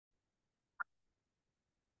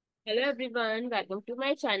Hello everyone, welcome to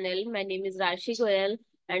my channel. My name is Rashi Goel,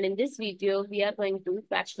 and in this video we are going to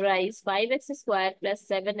factorize 5x squared plus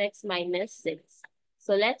 7x minus 6.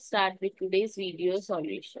 So let's start with today's video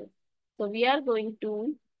solution. So we are going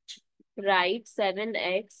to write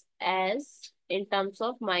 7x as in terms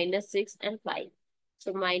of minus 6 and 5.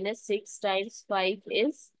 So minus 6 times 5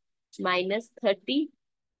 is minus 30.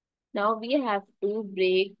 Now we have to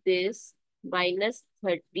break this minus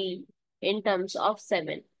 30 in terms of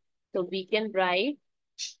 7. So we can write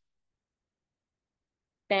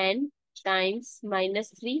 10 times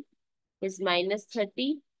minus 3 is minus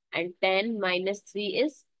 30 and 10 minus 3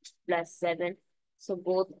 is plus 7. So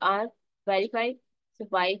both are verified. So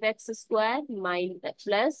 5x squared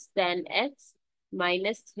plus 10x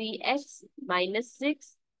minus 3x minus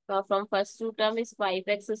 6. From first two term is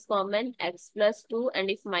 5x is common, x plus 2, and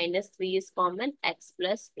if minus 3 is common, x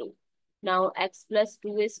plus 2. Now x plus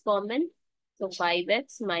 2 is common, so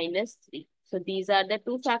 5x minus 3. So these are the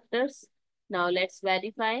two factors. Now let's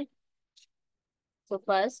verify. So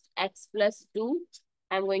first x plus 2,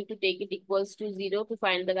 I'm going to take it equals to 0 to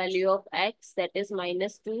find the value of x, that is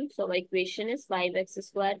minus 2. So my equation is 5x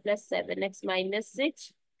squared plus 7x minus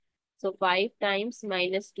 6. So 5 times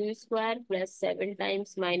minus 2 squared plus 7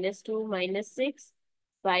 times minus 2 minus 6.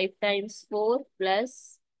 5 times 4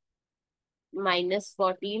 plus minus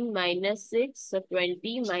 14 minus 6. So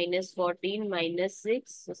 20 minus 14 minus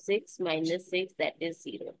 6. So 6 minus 6, that is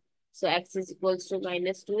 0. So x is equals to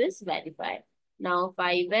minus 2 is verified. Now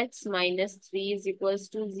 5x minus 3 is equals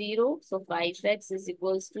to 0. So 5x is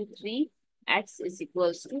equals to 3. X is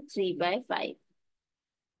equals to 3 by 5.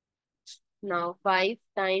 Now 5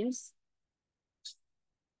 times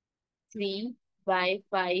 3 by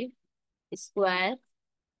 5 square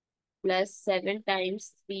plus 7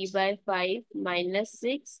 times 3 by 5 minus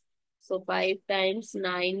 6. So 5 times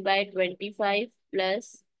 9 by 25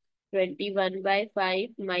 plus 21 by 5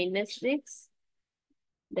 minus 6.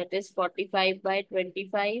 That is 45 by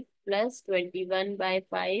 25 plus 21 by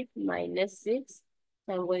 5 minus 6.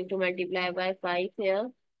 So I'm going to multiply by 5 here.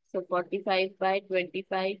 So 45 by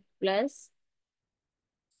 25 plus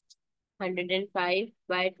 105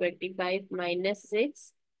 by 25 minus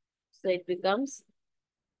 6. So it becomes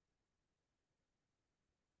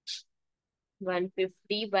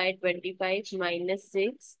 150 by 25 minus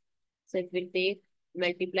 6. So if we take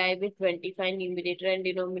multiply with 25 numerator and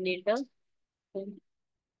denominator,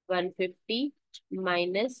 150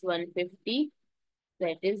 minus 150,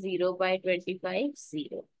 that is 0 by 25,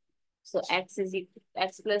 0. So x is equal,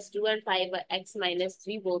 x plus 2 and 5x minus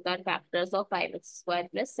 3 both are factors of 5x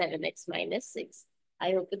squared plus 7x minus 6.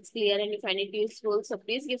 I hope it's clear and you find it useful. So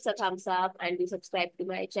please give us a thumbs up and do subscribe to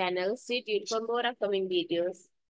my channel. Stay tuned for more upcoming videos.